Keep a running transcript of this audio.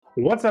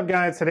What's up,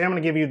 guys? Today I'm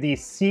going to give you the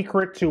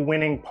secret to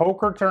winning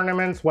poker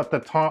tournaments, what the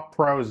top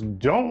pros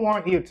don't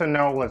want you to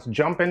know. Let's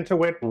jump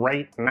into it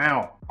right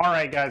now. All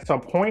right, guys, so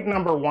point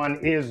number one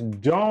is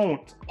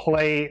don't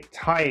play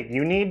tight.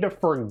 You need to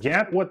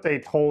forget what they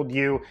told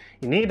you.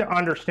 You need to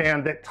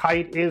understand that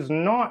tight is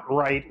not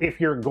right if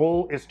your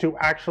goal is to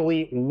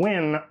actually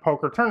win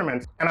poker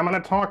tournaments. And I'm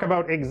going to talk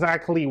about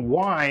exactly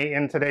why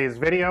in today's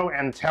video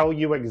and tell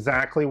you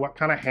exactly what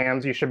kind of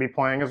hands you should be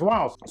playing as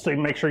well. So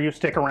make sure you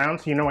stick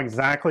around so you know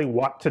exactly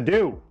what to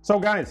do. So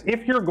guys,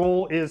 if your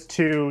goal is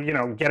to,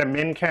 get a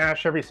min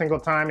cash every single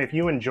time, if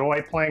you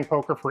enjoy playing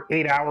poker for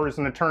 8 hours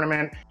in the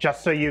tournament,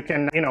 just so you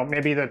can,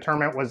 maybe the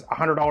tournament was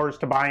 $100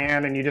 to buy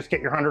in and you just get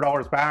your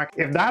 $100 back.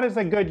 If that is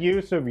a good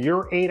use of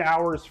your 8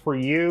 hours for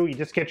you, you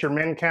just get your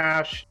min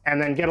cash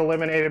and then get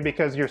eliminated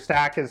because your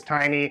stack is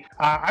tiny,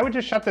 I would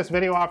just shut this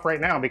video off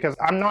right now, because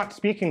I'm not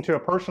speaking to a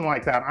person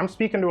like that. I'm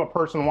speaking to a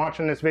person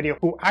watching this video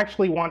who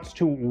actually wants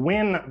to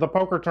win the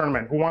poker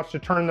tournament, who wants to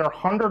turn their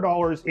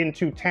 $100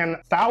 into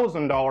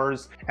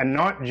 $10,000 and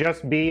not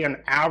just be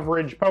an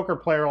average poker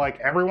player like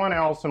everyone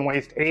else and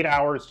waste 8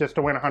 hours just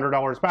to win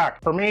 $100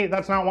 back. For me,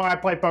 that's not why I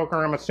play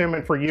poker. I'm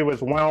assuming for you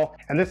as well.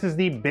 And this is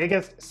the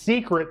biggest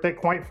secret that,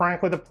 quite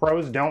frankly, the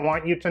pros don't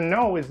want you to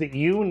know, is that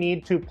you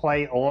need to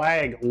play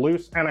leg,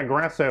 loose and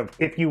aggressive,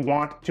 if you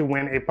want to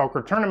win a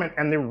poker tournament.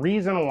 And the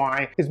reason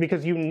why is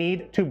because you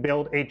need to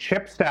build a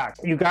chip stack.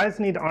 You guys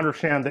need to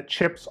understand that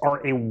chips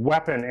are a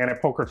weapon in a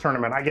poker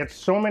tournament. I get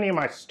so many of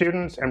my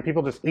students and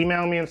people just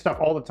email me and stuff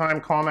all the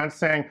time, comments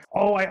saying,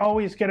 oh, I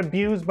always get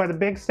abused by the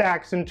big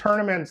stacks in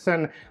tournaments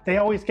and they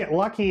always get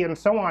lucky and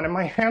so on. And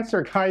my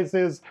answer, guys,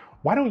 is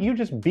why don't you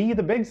just be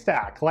the big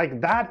stack?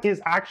 Like, that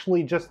is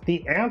actually just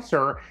the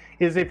answer.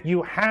 Is if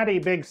you had a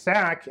big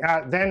stack,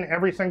 then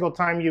every single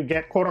time you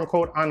get quote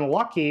unquote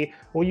unlucky,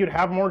 well, you'd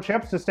have more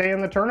chips to stay in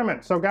the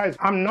tournament. So guys,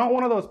 I'm not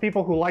one of those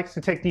people who likes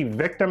to take the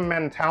victim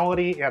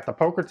mentality at the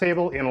poker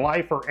table, in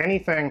life, or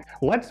anything.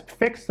 Let's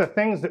fix the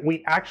things that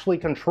we actually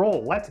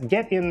control. Let's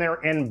get in there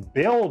and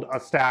build a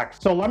stack.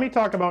 So let me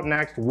talk about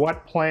next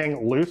what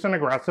playing loose and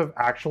aggressive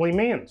actually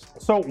means.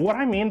 So what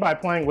I mean by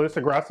playing loose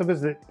aggressive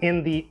is that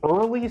in the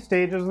early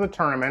stages of the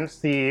tournaments,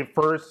 the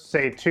first,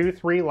 say,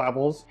 2-3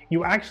 levels,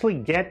 you actually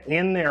get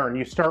in there and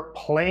you start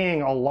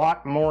playing a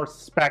lot more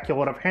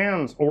speculative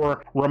hands,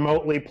 or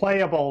remotely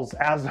playables,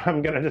 as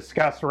I'm going to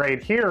discuss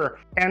right here.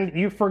 And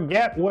you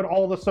forget what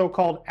all the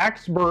so-called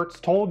experts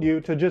told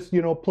you to just,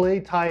 play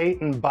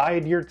tight and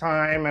bide your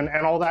time and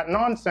all that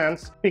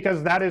nonsense,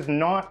 because that is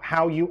not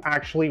how you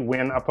actually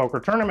win a poker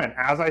tournament.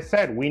 As I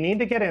said, we need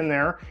to get in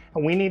there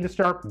and we need to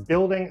start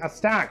building a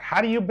stack. How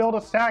do you build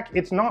a stack?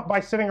 It's not by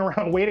sitting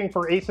around waiting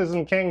for aces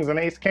and kings and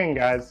ace king,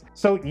 guys.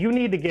 So you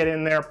need to get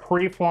in there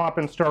pre-flop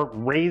and start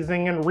raising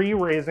and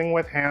re-raising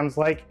with hands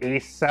like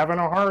ace-7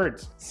 of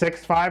hearts,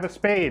 6-5 of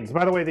spades.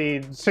 By the way,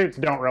 the suits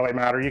don't really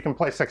matter. You can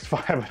play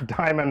 6-5 of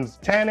diamonds,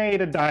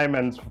 10-8 of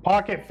diamonds,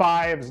 pocket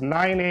fives,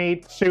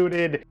 9-8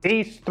 suited,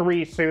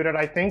 ace-3 suited.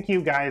 I think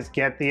you guys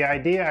get the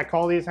idea. I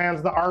call these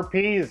hands the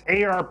RPs,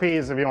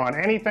 ARPs if you want.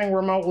 Anything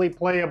remotely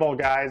playable,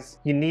 guys.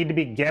 You need to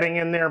be getting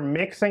in there,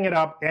 mixing it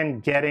up,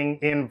 and getting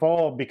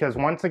involved, because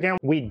once again,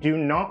 we do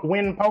not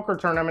win poker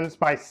tournaments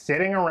by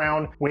sitting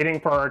around waiting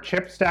for our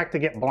chip stack to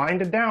get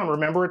blinded down.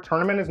 Remember, a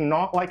tournament is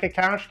not like a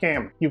cash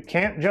game. You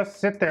can't just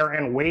sit there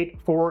and wait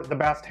for the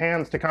best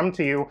hands to come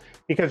to you,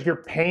 because you're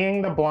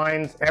paying the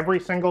blinds every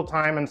single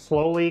time and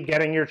slowly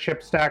getting your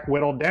chip stack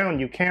whittled down.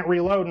 You can't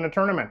reload in a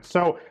tournament.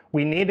 So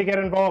we need to get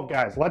involved,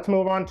 guys. Let's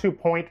move on to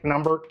point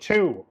number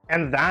 2,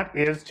 and that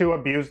is to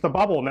abuse the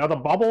bubble. Now, the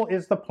bubble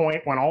is the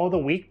point when all of the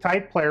weak,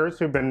 tight players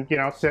who've been,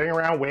 sitting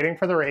around waiting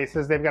for their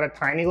aces, they've got a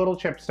tiny little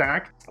chip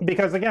stack,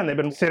 because again, they've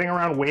been sitting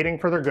around waiting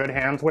for their good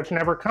hands, which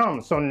never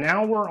comes. So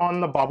now we're on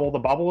the bubble. The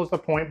bubble is the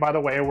point, by the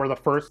way, where the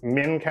first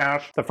min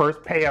cash, the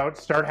first payouts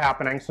start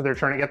happening. So they're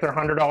trying to get their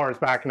 $100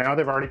 back now.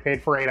 They've already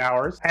paid for 8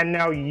 hours. And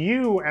now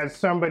you, as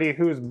somebody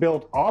who's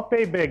built up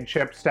a big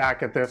chip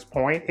stack at this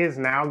point, is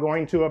now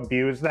going to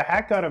abuse the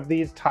heck out of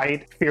these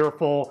tight,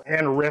 fearful,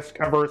 and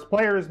risk-averse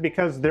players,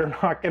 because they're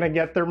not going to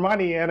get their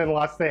money in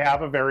unless they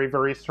have a very,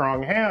 very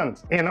strong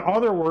hand. In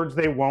other words,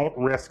 they won't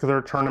risk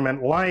their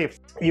tournament life.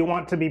 You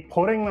want to be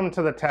putting them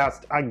to the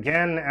test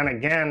again and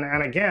again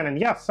and again. And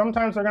yes,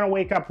 sometimes they're going to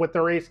wake up with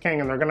their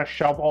ace-king and they're going to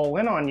shove all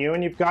in on you,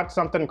 and you've got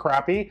something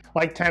crappy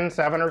like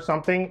 10-7 or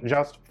something,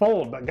 just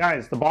fold. But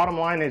guys, the bottom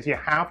line is you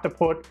have to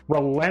put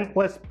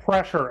relentless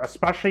pressure,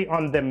 especially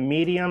on the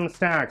medium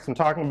stacks. I'm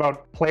talking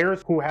about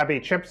players who have a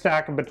chip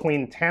stack of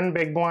between 10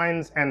 big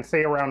blinds and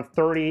say around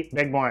 30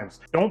 big blinds.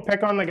 Don't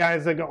pick on the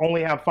guys that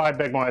only have 5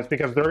 big blinds,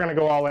 because they're going to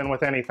go all in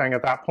with anything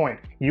at that point.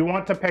 You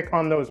want to pick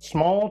on those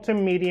small to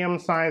medium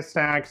sized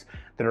stacks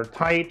that are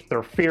tight,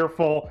 they're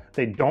fearful,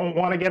 they don't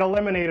want to get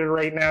eliminated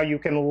right now. You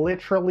can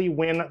literally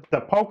win the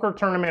poker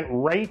tournament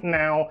right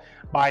now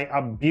by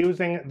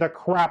abusing the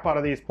crap out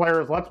of these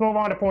players. Let's move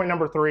on to point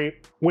number 3,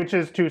 which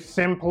is to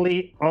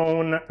simply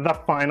own the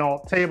final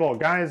table.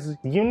 Guys,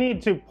 you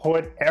need to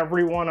put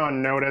everyone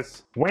on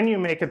notice when you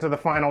make it to the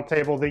final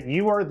table that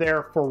you are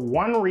there for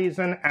one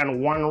reason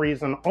and one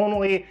reason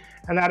only,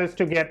 and that is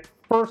to get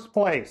first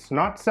place,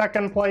 not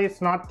second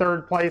place, not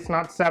third place,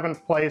 not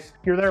seventh place.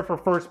 You're there for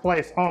first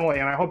place only,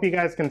 and I hope you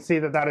guys can see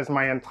that that is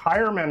my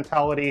entire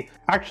mentality,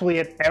 actually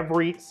at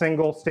every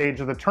single stage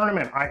of the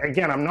tournament.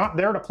 Again, I'm not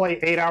there to play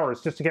 8 hours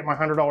just to get my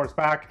 $100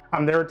 back.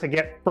 I'm there to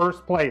get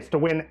first place, to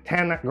win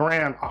 10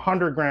 grand,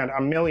 100 grand,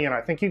 a million.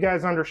 I think you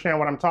guys understand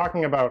what I'm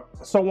talking about.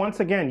 So once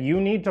again, you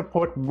need to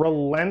put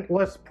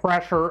relentless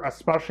pressure,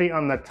 especially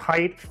on the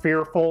tight,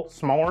 fearful,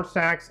 smaller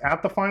stacks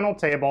at the final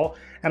table,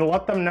 and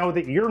let them know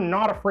that you're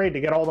not afraid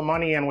to get all the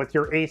money in with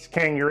your ace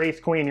king, your ace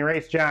queen, your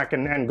ace jack,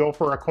 and go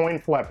for a coin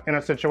flip in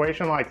a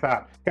situation like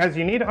that. Guys,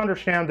 you need to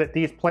understand that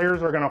these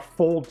players are going to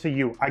fold to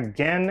you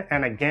again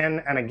and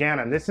again and again,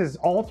 and this is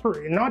all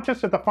through, not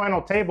just at the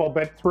final table,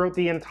 but throughout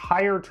the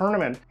entire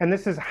tournament. And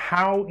this is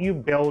how you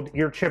build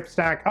your chip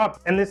stack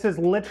up, and this is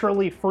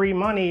literally free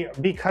money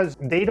because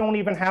they don't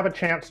even have a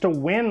chance to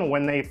win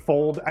when they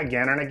fold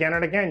again and again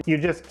and again. You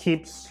just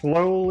keep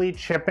slowly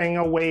chipping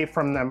away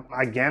from them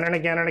again and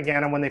again and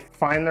again, and when they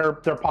find their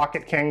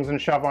pocket kings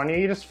and shove on you,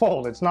 you just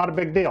fold. It's not a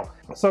big deal.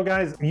 So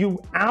guys,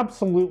 you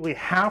absolutely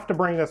have to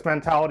bring this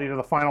mentality to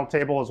the final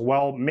table as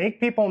well. Make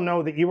people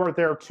know that you are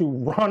there to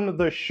run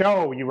the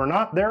show. You are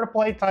not there to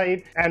play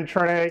tight and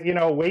try to, you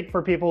know, wait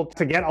for people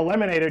to get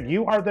eliminated.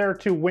 You are there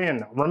to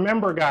win.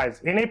 Remember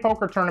guys, in a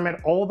poker tournament,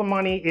 all the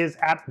money is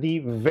at the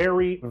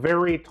very,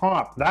 very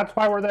top. That's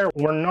why we're there.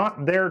 We're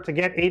not there to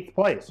get 8th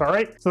place, all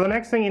right? So the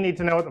next thing you need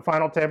to know at the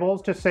final table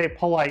is to say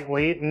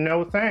politely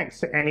no thanks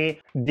to any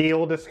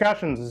deal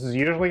discussions. This is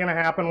usually going to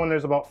happen when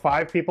there's about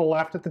 5 people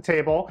left at the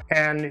table,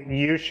 and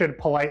you should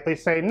politely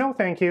say, no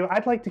thank you,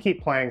 I'd like to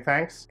keep playing,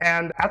 thanks.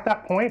 And at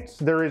that point,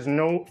 there is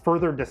no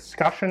further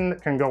discussion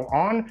that can go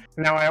on.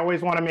 Now, I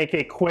always want to make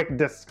a quick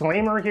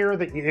disclaimer here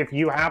that if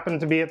you happen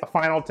to be at the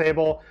final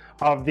table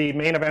of the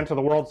main event of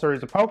the World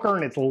Series of Poker,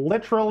 and it's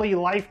literally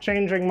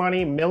life-changing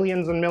money,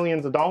 millions and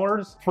millions of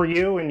dollars for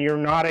you, and you're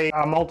not a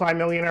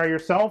multi-millionaire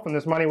yourself, and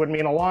this money would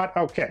mean a lot,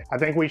 okay, I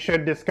think we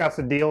should discuss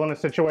a deal in a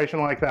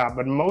situation like that.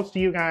 But most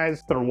of you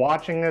guys that are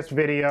watching this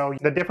video,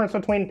 the difference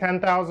between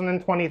 $10,000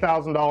 and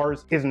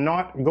 $20,000 is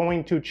not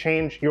going to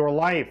change your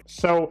life.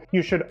 So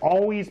you should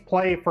always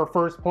play for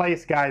first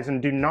place, guys,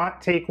 and do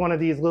not take one of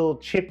these little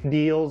chip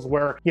deals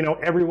where, you know,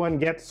 everyone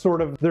gets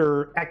sort of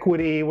their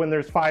equity when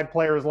there's 5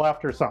 players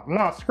left or something.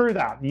 No, screw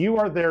that. You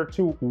are there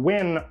to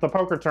win the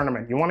poker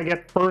tournament. You want to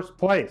get first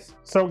place.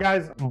 So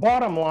guys,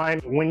 bottom line,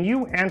 when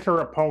you enter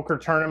a poker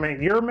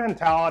tournament, your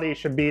mentality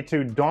should be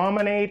to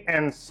dominate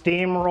and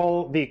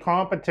steamroll the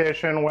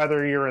competition,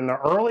 whether you're in the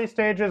early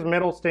stages,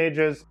 middle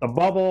stages, the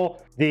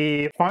bubble,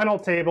 the final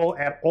table,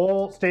 at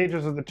all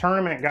stages of the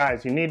tournament,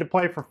 guys. You need to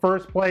play for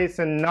first place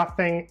and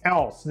nothing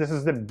else. This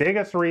is the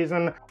biggest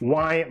reason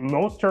why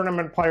most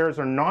tournament players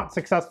are not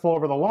successful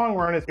over the long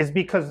run is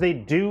because they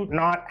do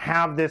not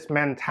have this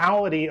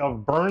mentality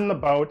of burn the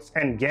boats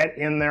and get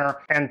in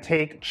there and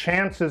take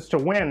chances to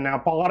win.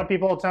 Now, a lot of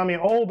people will tell me,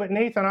 oh, but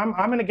Nathan, I'm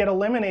going to get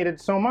eliminated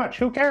so much.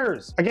 Who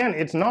cares? Again,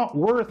 it's not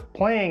worth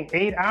playing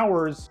 8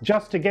 hours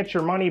just to get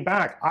your money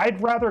back.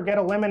 I'd rather get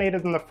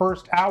eliminated in the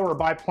first hour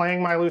by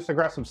playing my loose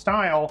aggressive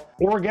style,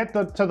 or get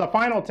to the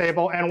final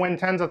table and win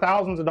tens of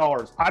thousands of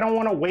dollars. I don't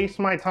want to waste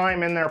my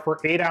time in there for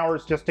 8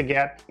 hours just to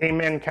get a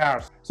min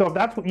cash. So if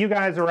that's what you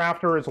guys are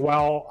after as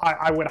well,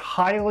 I would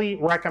highly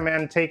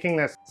recommend taking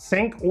this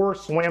sink or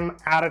swim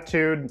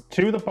attitude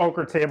to the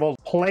poker tables.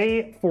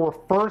 Play for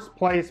first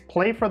place,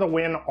 play for the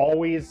win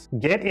always.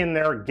 Get in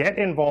there, get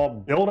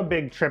involved, build a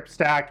big chip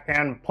stack,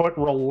 and put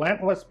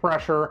relentless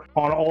pressure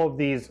on all of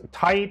these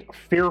tight,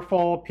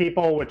 fearful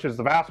people, which is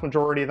the vast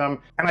majority of them.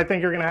 And I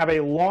think you're going to have a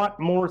lot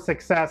more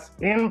success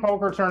in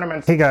poker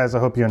tournaments. Hey guys, I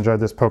hope you enjoyed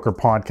this poker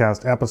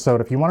podcast episode.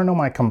 If you want to know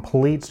my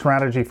complete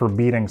strategy for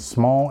beating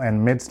small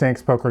and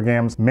mid-stakes poker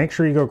games, make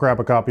sure you go grab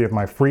a copy of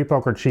my free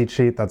poker cheat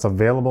sheet that's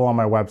available on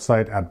my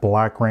website at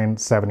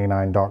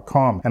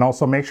blackrain79.com. And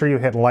also make sure you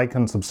hit like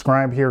and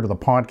subscribe here to the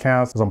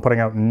podcast, as I'm putting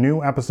out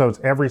new episodes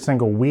every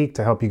single week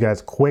to help you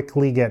guys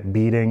quickly get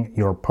beating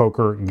your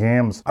poker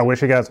games. I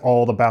wish you guys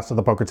all the best at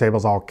the poker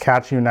tables. I'll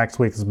catch you next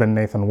week. This has been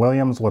Nathan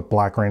Williams with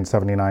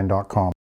blackrain79.com.